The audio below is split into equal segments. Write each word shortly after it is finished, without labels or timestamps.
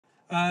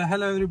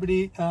Hello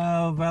everybody,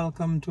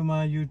 welcome to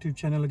my YouTube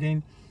channel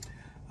again.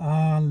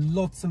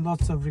 Lots and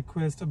lots of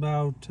requests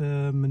about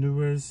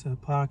maneuvers,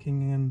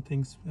 parking and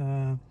things.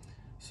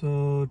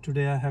 So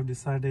today I have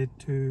decided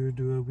to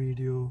do a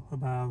video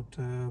about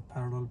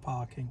parallel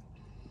parking.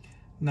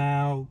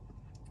 Now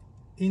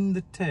in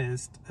the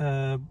test,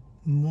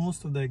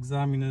 most of the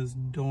examiners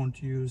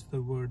don't use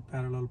the word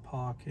parallel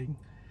parking.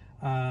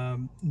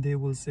 They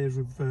will say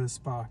reverse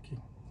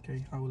parking.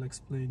 Okay, I will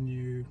explain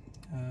you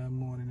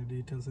more in the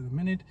details in a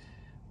minute,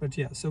 but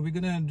yeah, so we're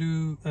gonna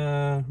do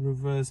a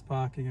reverse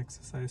parking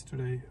exercise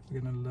today.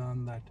 We're gonna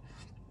learn that.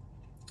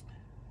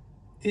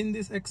 In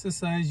this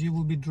exercise you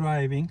will be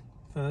driving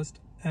first,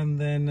 and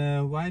then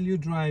while you're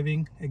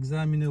driving,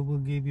 examiner will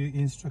give you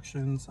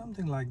instructions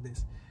something like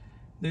this.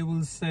 They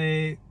will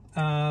say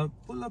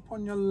pull up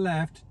on your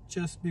left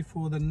just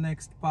before the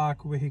next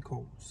parked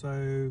vehicle.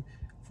 So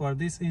for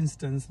this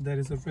instance, there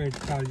is a red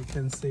car you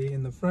can see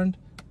in the front.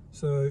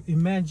 So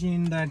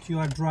imagine that you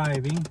are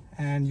driving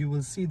and you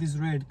will see this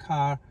red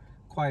car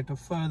quite a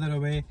further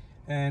away,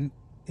 and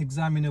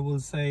examiner will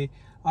say,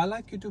 I'd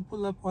like you to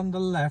pull up on the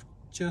left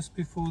just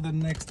before the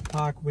next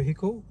parked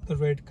vehicle, the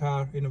red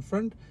car in the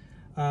front,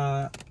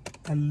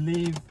 and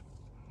leave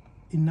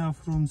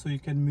enough room so you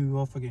can move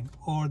off again.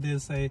 Or they'll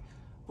say,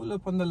 pull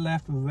up on the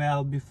left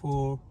well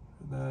before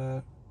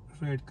the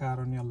red car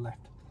on your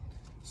left.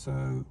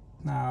 So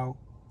now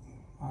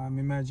I'm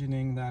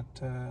imagining that,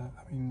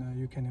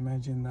 you can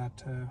imagine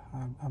that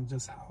I'm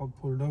just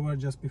pulled over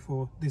just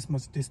before this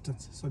much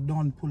distance. So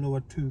don't pull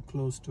over too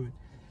close to it.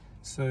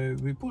 So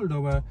we pulled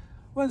over.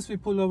 Once we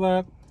pull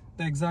over,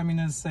 the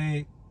examiners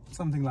say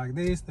something like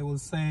this. They will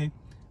say,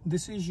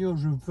 this is your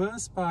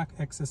reverse park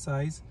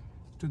exercise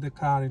to the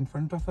car in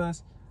front of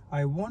us.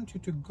 I want you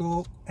to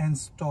go and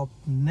stop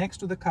next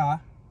to the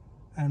car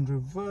and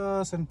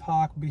reverse and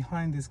park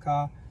behind this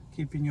car,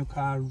 keeping your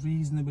car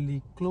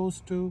reasonably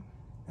close to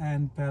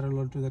and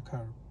parallel to the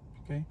curb.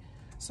 Okay,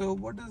 so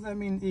what does that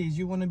mean is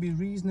you want to be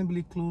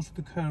reasonably close to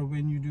the curb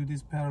when you do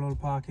this parallel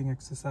parking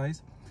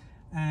exercise,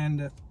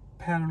 and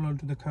parallel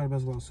to the curb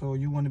as well. So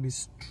you want to be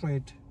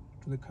straight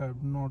to the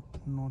curb, not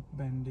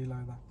bendy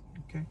like that.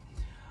 Okay,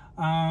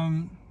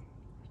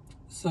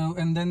 so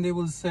and then they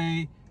will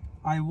say,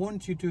 I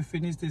want you to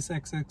finish this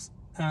exercise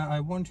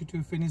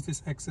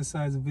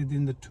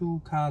within the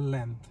 2 car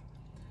length.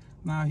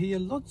 Now here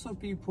lots of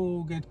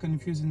people get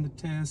confused in the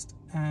test,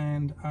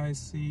 and I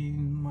see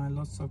my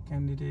lots of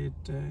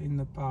candidates in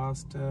the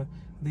past,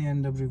 they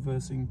end up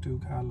reversing 2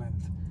 car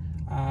length.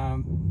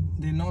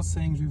 They're not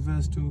saying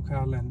reverse 2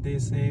 car length, they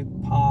say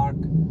park.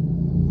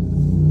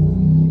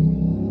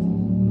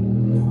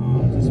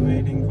 I'm just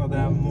waiting for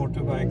the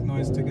motorbike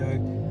noise to go.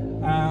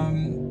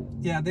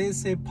 Yeah, they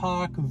say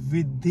park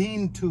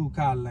within 2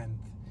 car length.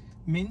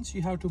 Means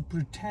you have to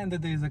pretend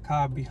that there is a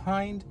car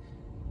behind,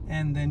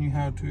 and then you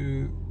have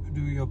to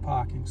do your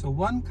parking. So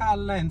 1 car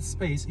length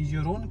space is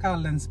your own car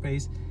length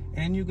space,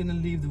 and you're going to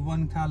leave the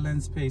 1 car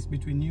length space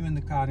between you and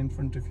the car in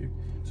front of you.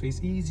 So it's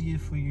easier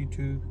for you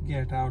to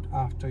get out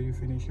after you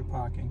finish your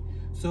parking.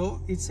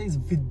 So it says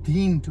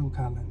within 2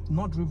 car length,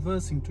 not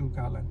reversing 2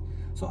 car length.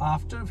 So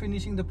after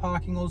finishing the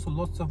parking also,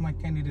 lots of my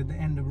candidates, they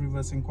end up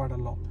reversing quite a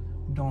lot.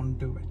 Don't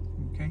do it.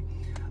 Okay.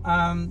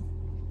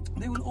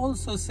 They will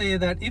also say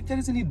that if there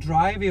is any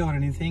driveway or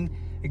anything,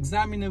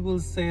 examiner will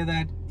say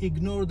that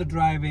ignore the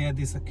driveway at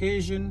this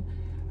occasion,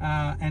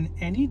 and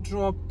any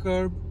drop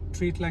curb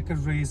treat like a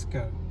raised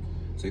curb.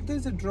 So if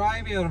there's a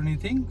driveway or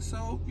anything,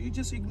 so you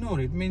just ignore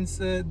it. Means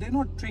they're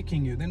not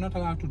tricking you, they're not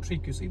allowed to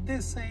trick you. So if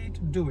they say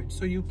it, do it.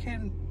 So you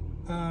can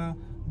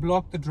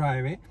block the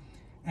driveway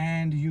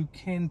and you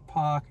can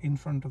park in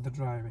front of the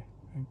driveway.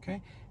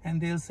 Okay,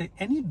 and they'll say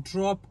any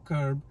drop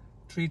curb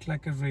treat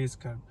like a raised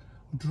curb.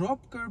 Drop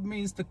curb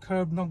means the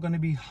curb not going to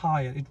be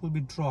higher, it will be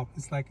dropped.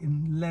 It's like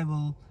in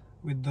level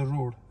with the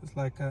road. It's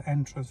like an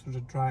entrance to the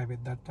driveway,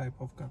 that type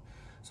of curb.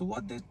 So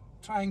what they're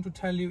trying to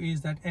tell you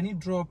is that any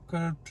drop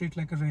curb treat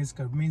like a raised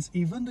curb. Means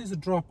even though there's a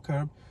drop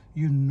curb,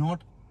 you're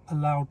not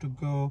allowed to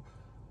go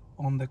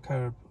on the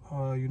curb,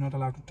 or you're not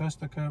allowed to touch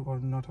the curb, or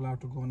not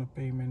allowed to go on a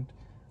pavement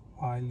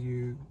while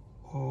you,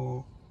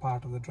 or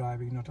part of the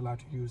driveway, you're not allowed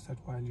to use that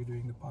while you're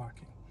doing the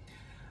parking.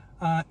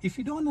 If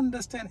you don't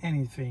understand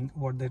anything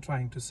what they're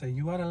trying to say,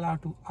 you are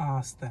allowed to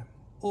ask them,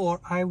 or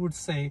I would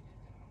say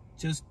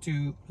just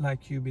do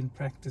like you've been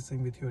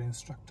practicing with your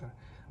instructor.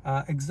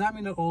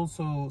 Examiner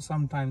also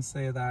sometimes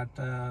say that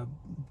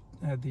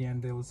at the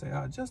end they will say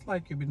just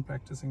like you've been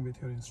practicing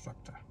with your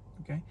instructor.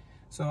 Okay,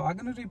 so I'm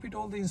going to repeat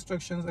all the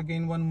instructions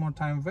again one more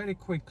time very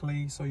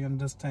quickly so you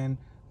understand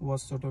what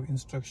sort of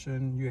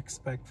instruction you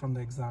expect from the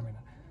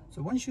examiner.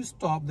 So once you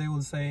stop, they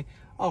will say,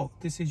 oh,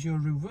 this is your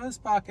reverse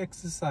park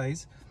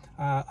exercise.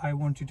 I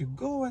want you to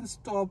go and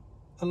stop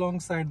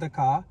alongside the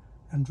car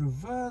and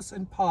reverse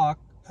and park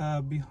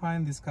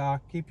behind this car,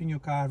 keeping your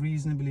car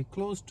reasonably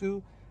close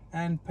to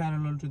and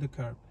parallel to the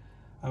curb.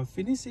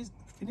 Finish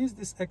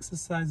this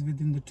exercise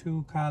within the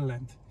 2 car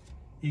length.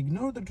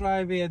 Ignore the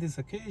driveway at this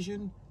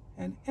occasion,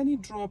 and any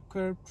drop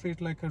curb treat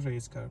like a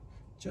raised curb,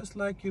 just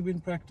like you've been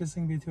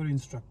practicing with your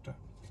instructor.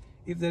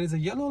 If there is a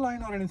yellow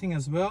line or anything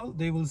as well,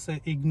 they will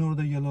say ignore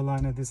the yellow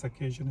line at this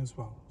occasion as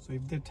well. So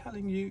if they're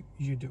telling you,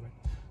 you do it.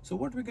 So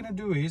what we're going to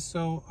do is,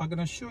 so I'm going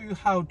to show you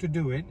how to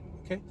do it.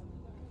 Okay,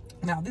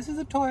 now this is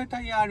a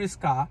Toyota Yaris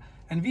car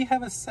and we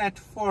have a set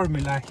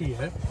formula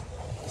here.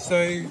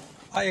 So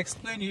I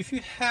explain you, if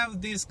you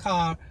have this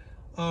car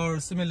or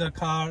similar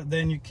car,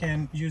 then you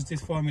can use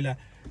this formula,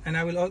 and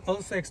I will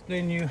also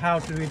explain you how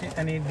to do it in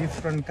any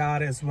different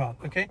car as well.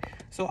 Okay,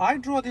 so I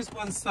draw this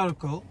one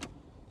circle,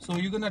 so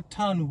you're gonna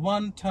turn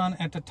one turn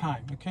at a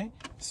time. Okay,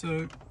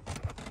 so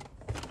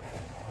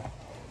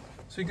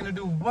you're gonna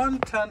do one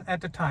turn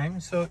at a time.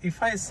 So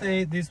if I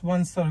say this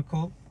one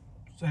circle,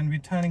 so and we're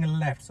turning a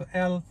left, so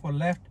L for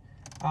left,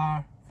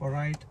 R for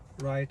right,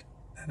 right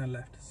and a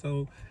left.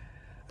 So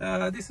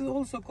this is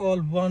also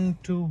called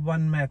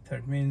 1-2-1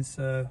 method, means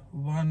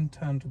one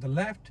turn to the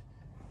left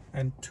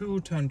and two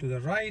turn to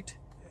the right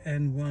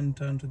and one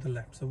turn to the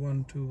left. So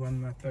 1-2-1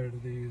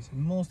 method they use.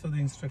 Most of the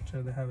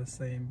instructors, they have a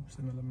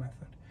similar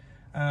method.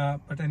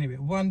 But anyway,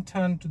 one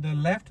turn to the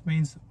left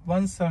means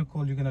one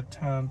circle you're gonna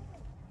turn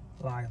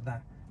like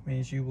that.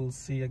 Means you will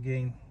see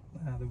again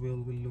the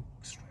wheel will look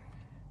straight.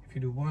 If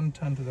you do one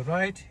turn to the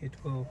right, it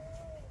will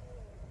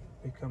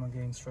become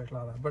again straight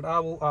like that. But I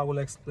will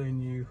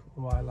explain you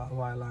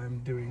while I'm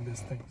doing these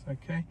things.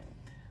 Okay,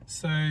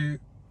 so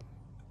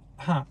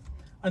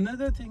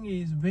another thing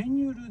is, when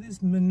you do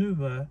this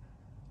maneuver,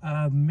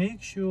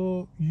 make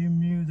sure you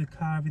move the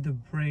car with the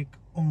brake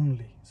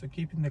only, so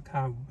keeping the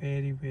car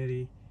very,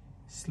 very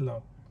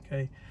slow.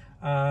 Okay,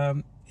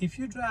 if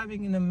you're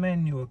driving in a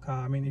manual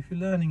car, I mean if you're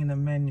learning in a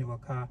manual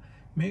car,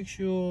 make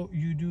sure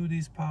you do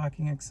this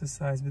parking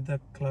exercise with the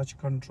clutch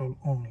control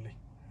only.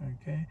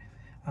 Okay,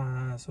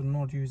 so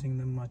not using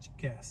the much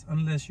gas,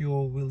 unless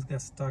your wheels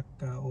get stuck,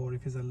 or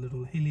if it's a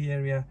little hilly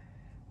area,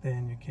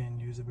 then you can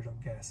use a bit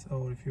of gas,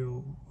 or if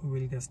your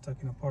wheel gets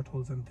stuck in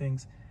potholes and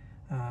things,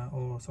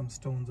 or some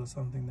stones or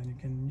something, then you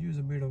can use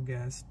a bit of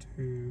gas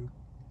to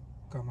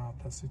come out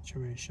the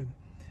situation.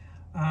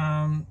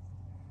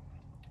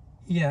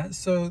 Yeah,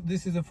 so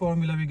this is the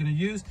formula we're going to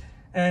use,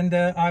 and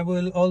I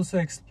will also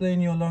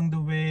explain you along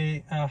the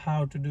way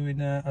how to do it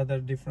in other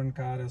different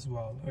car as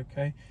well.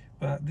 Okay,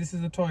 but this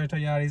is a Toyota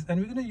Yaris, and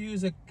we're going to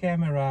use a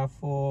camera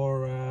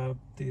for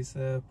this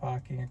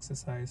parking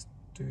exercise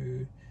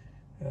to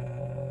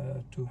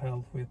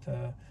help with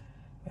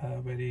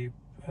very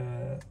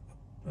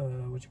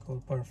what you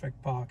call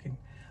perfect parking.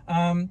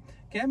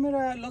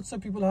 Camera, lots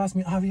of people ask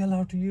me, are we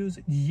allowed to use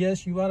it?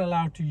 Yes, you are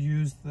allowed to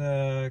use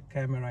the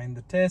camera in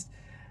the test,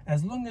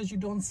 as long as you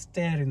don't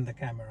stare in the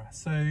camera.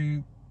 So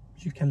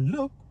you can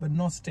look but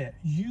not stare.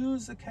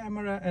 Use the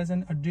camera as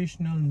an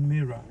additional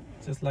mirror,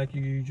 just like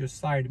you use your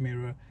side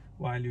mirror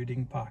while you're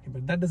doing parking,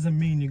 but that doesn't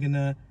mean you're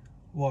gonna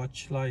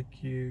watch like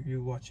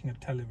you're watching a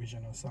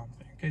television or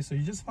something. Okay, so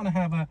you just want to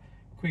have a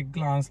quick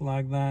glance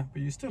like that,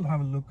 but you still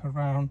have a look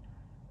around.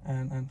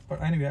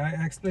 But anyway,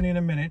 I explain in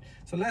a minute.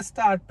 So let's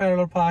start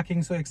parallel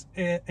parking. So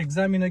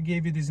examiner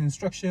gave you these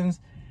instructions,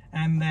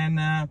 and then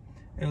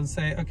it'll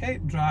say, okay,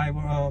 drive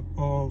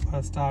or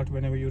start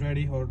whenever you're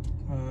ready, or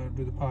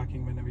do the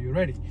parking whenever you're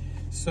ready.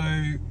 So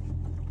we're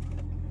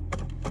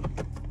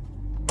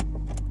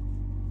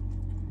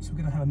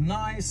gonna have a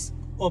nice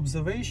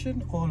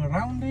observation all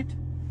around it.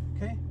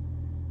 Okay,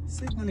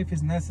 signal if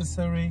it's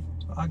necessary.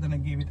 I'm gonna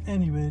give it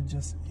anyway,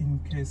 just in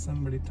case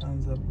somebody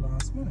turns up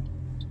last minute.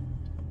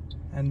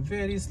 And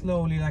very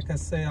slowly, like I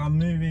say, I'm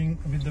moving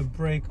with the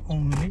brake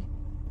only.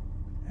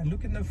 And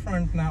look in the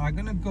front now. I'm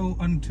gonna go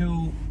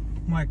until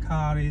my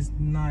car is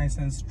nice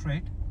and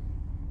straight.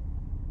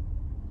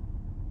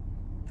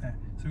 There.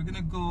 So we're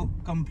gonna go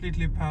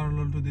completely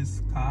parallel to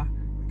this car.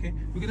 Okay,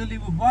 we're gonna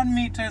leave a 1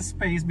 meter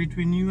space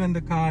between you and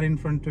the car in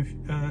front of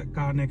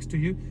car next to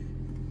you.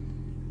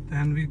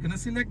 Then we're gonna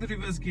select the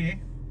reverse gear.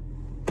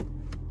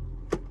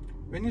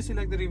 When you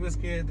select the reverse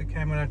gear, the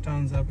camera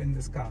turns up in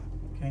this car.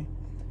 Okay,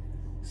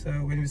 so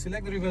when we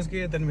select the reverse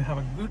gear, then we have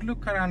a good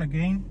look around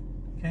again.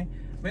 Okay,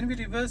 when we're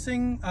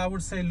reversing, I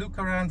would say look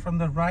around from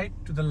the right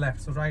to the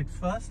left. So right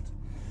first,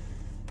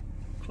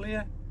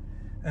 clear,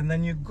 and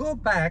then you go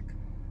back.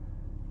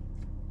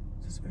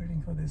 Just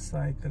waiting for this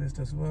cyclist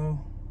as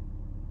well.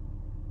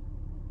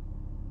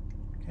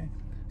 Okay,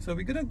 so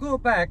we're gonna go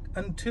back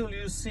until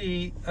you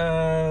see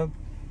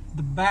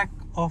the back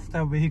of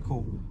the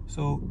vehicle.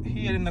 So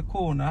here in the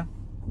corner,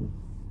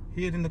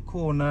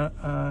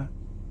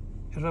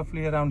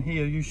 roughly around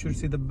here, you should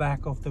see the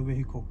back of the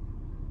vehicle.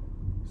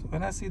 So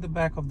when I see the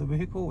back of the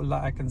vehicle,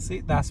 I can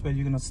see that's where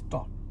you're gonna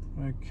stop.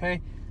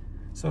 Okay,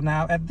 so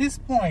now at this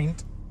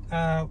point,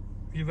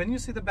 when you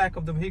see the back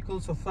of the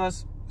vehicle, so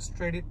first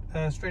straight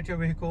your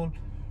vehicle,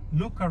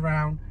 look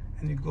around,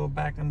 and you go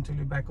back until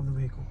you're back of the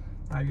vehicle.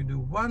 Now you do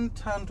one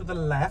turn to the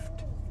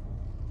left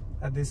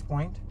at this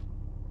point.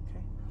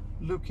 Okay,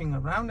 looking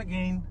around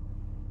again,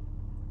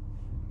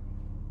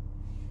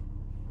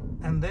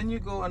 and then you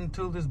go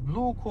until this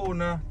blue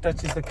corner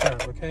touches the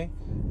curb. Okay,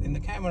 in the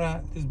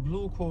camera, this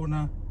blue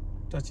corner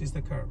touches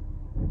the curb.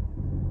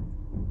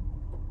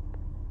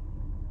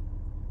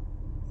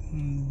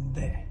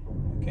 There.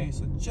 Okay,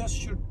 so just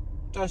should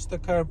touch the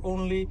curb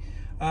only.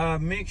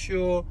 Make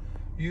sure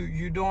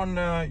you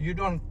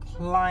don't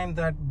climb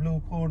that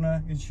blue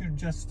corner. You should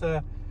just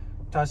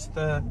touch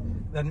the,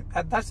 then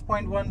at that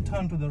point one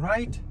turn to the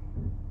right.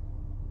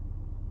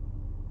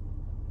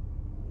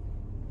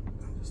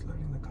 I'm just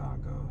letting the car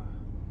go.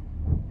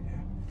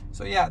 Yeah.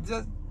 So yeah,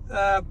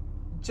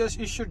 just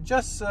you should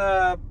just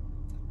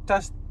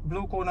touch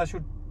blue corner,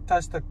 should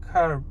touch the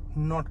curb,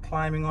 not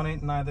climbing on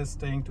it, neither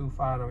staying too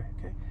far away.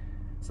 Okay,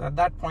 so at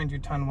that point you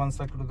turn one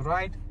circle to the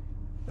right,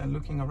 then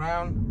looking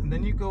around, and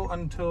then you go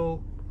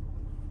until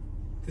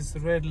this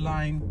red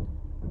line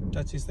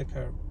touches the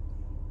curb.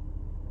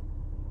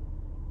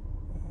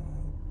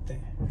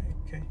 There.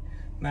 Okay,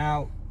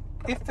 now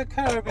if the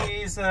curb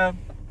is a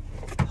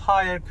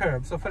higher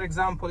curb, so for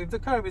example if the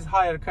curb is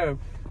higher curb,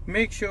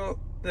 make sure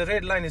the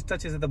red line is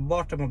touches at the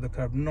bottom of the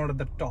curb, not at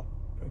the top.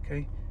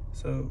 Okay,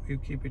 so you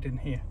keep it in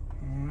here.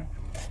 All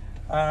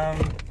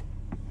right.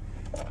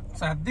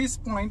 So at this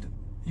point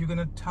you're going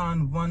to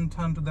turn one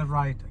turn to the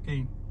right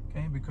again,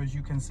 okay, because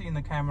you can see in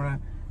the camera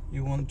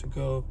you want to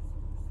go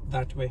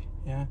that way.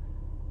 Yeah,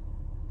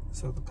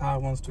 so the car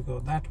wants to go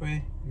that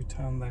way, you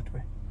turn that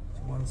way.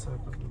 So one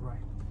circle to the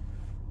right,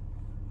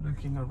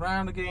 looking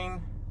around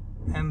again,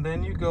 and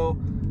then you go.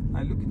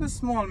 Now look in the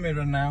small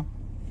mirror. Now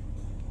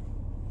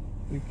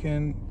you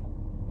can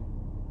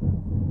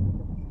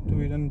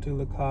do it until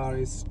the car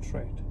is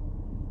straight.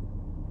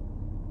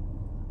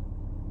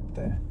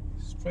 There,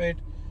 straight.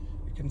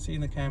 You can see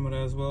in the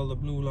camera as well, the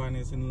blue line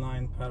is in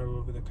line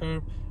parallel with the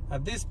curb.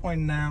 At this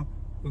point now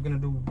we're going to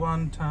do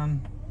one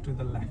turn to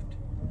the left.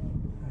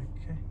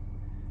 Okay,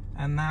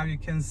 and now you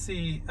can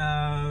see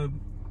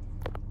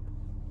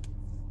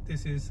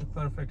this is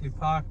perfectly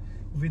parked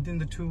within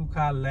the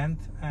 2-car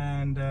length,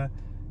 and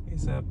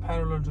is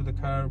parallel to the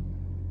curb,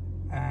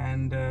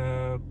 and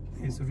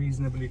is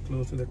reasonably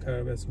close to the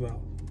curb as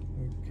well.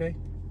 Okay,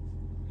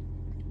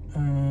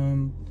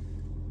 I'm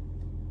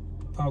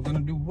gonna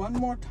do one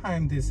more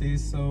time. This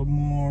is so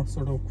more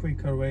sort of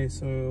quicker way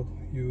so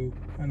you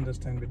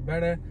understand it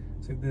better.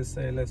 So if they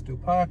say let's do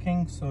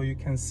parking, so you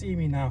can see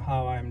me now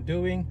how I'm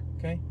doing.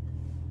 Okay,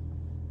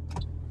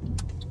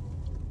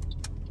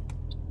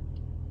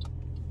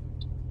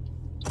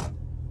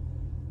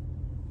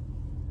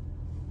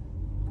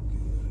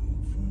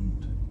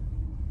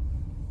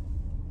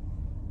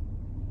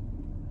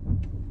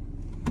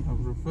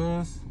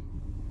 reverse,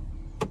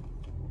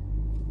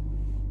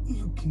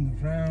 looking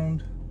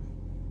around,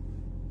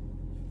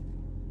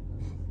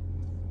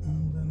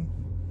 and then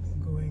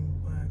going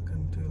back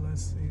until I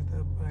see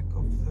the back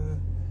of the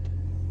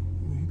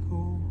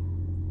vehicle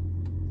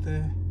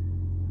there.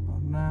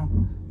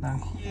 Now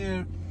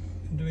here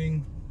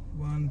doing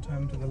one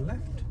turn to the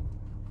left,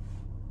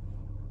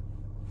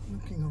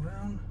 looking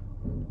around,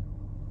 and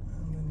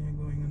then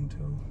you're going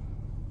into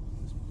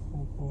this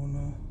whole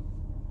corner.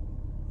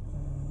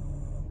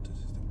 This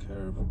is the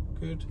curve,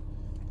 good.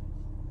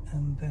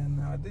 And then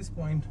now at this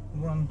point,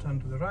 one turn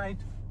to the right.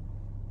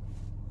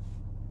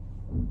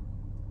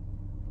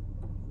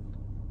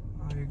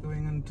 Now you're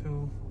going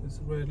until this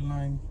red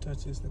line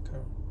touches the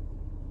curve.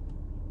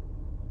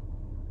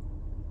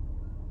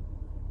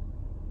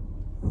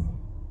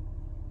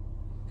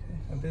 Okay,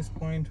 at this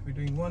point we're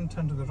doing one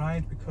turn to the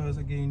right because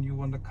again you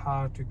want the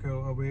car to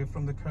go away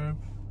from the curve.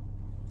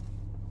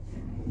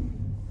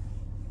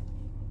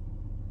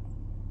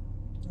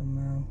 And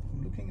now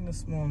I'm looking in a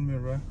small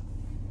mirror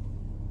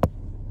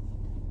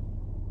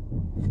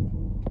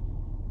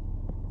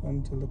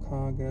until the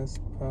car gets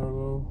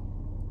parallel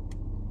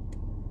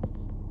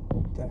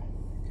there.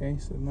 Okay,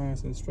 so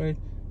nice and straight.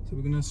 So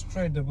we're going to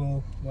straight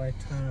double by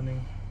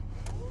turning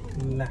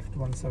left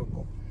one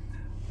circle,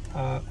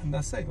 and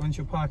that's it. Once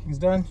your parking is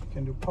done, you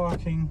can do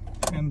parking,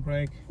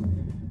 handbrake,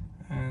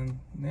 and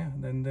yeah,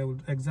 then the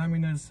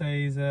examiner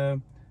says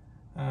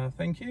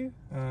thank you,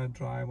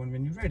 drive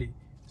when you're ready.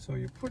 So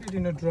you put it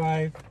in a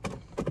drive,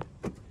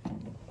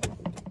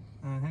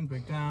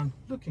 handbrake down,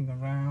 looking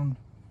around,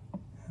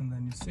 and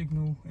then you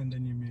signal, and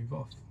then you move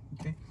off.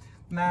 Okay,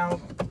 now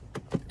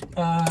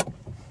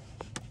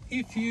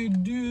if you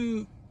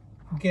do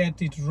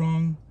get it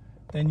wrong,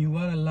 then you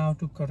are allowed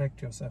to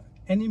correct yourself.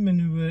 Any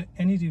maneuver,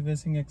 any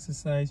reversing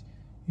exercise,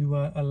 you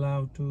are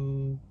allowed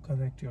to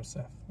correct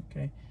yourself.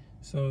 Okay,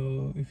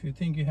 so if you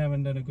think you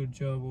haven't done a good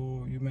job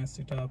or you messed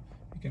it up,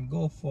 you can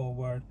go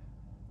forward,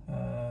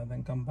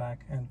 then come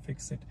back and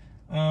fix it.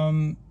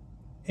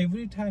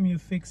 Every time you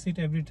fix it,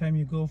 every time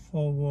you go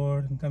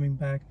forward and coming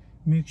back,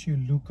 make sure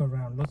you look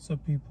around. Lots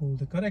of people,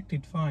 they correct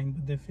it fine,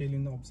 but they fail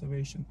in the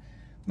observation.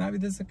 Now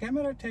with this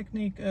camera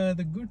technique,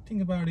 the good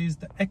thing about it is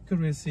the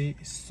accuracy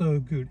is so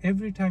good.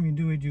 Every time you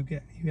do it, you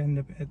end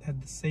up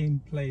at the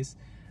same place.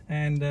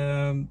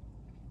 And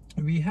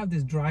we have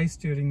this dry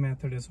steering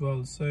method as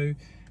well. So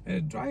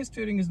dry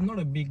steering is not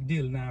a big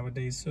deal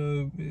nowadays.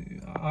 So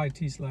I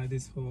teach like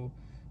this for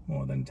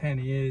more than 10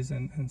 years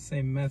and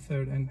same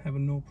method and have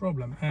no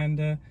problem.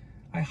 And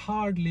I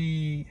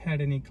hardly had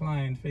any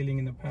client failing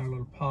in the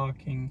parallel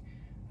parking.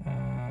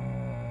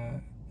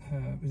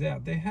 Yeah,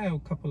 they have a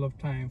couple of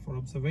times for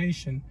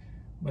observation,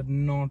 but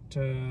not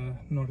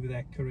with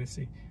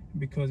accuracy,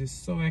 because it's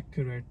so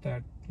accurate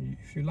that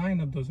if you line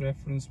up those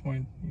reference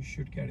points, you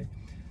should get it.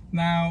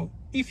 Now,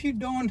 if you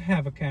don't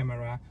have a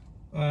camera,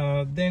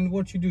 then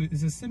what you do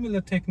is a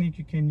similar technique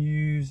you can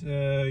use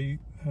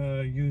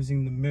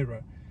using the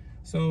mirror.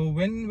 So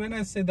when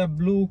I say that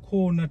blue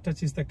corner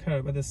touches the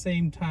curb, at the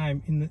same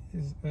time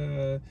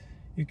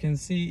you can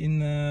see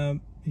in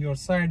your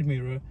side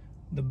mirror,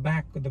 the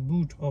back or the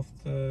boot of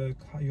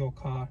your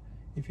car,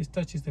 if it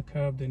touches the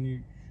curb, then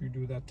you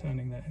do that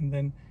turning there. And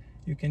then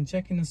you can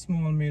check in a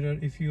small mirror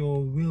if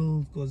your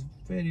wheel goes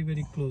very,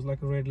 very close,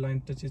 like a red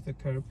line touches the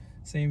curb.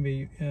 Same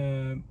way,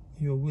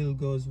 your wheel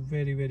goes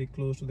very, very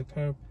close to the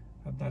curb.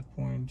 At that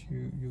point,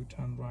 you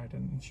turn right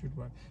and it should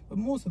work. But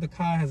most of the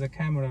car has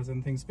cameras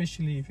and things,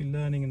 especially if you're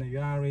learning in a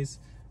Yaris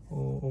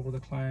or over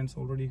the clients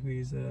already who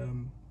is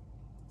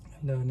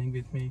learning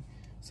with me.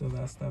 So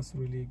that's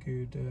really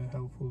good,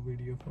 helpful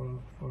video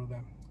for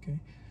them. Okay.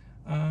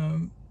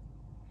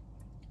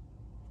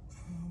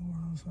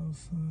 What else I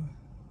was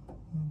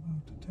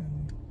about to tell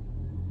you?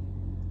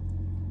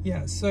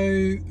 Yeah,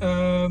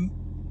 so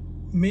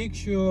make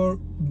sure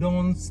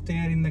don't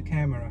stare in the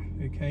camera,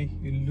 okay?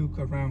 You look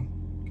around,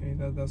 okay?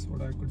 That's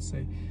what I could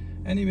say.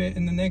 Anyway,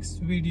 in the next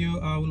video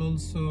I will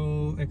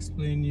also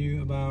explain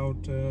you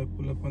about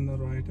pull up on the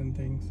right and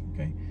things,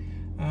 okay?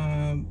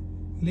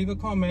 Leave a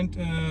comment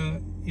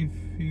if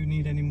you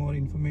need any more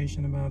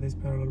information about this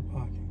parallel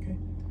parking, okay?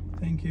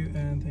 Thank you,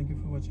 and thank you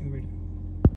for watching the video.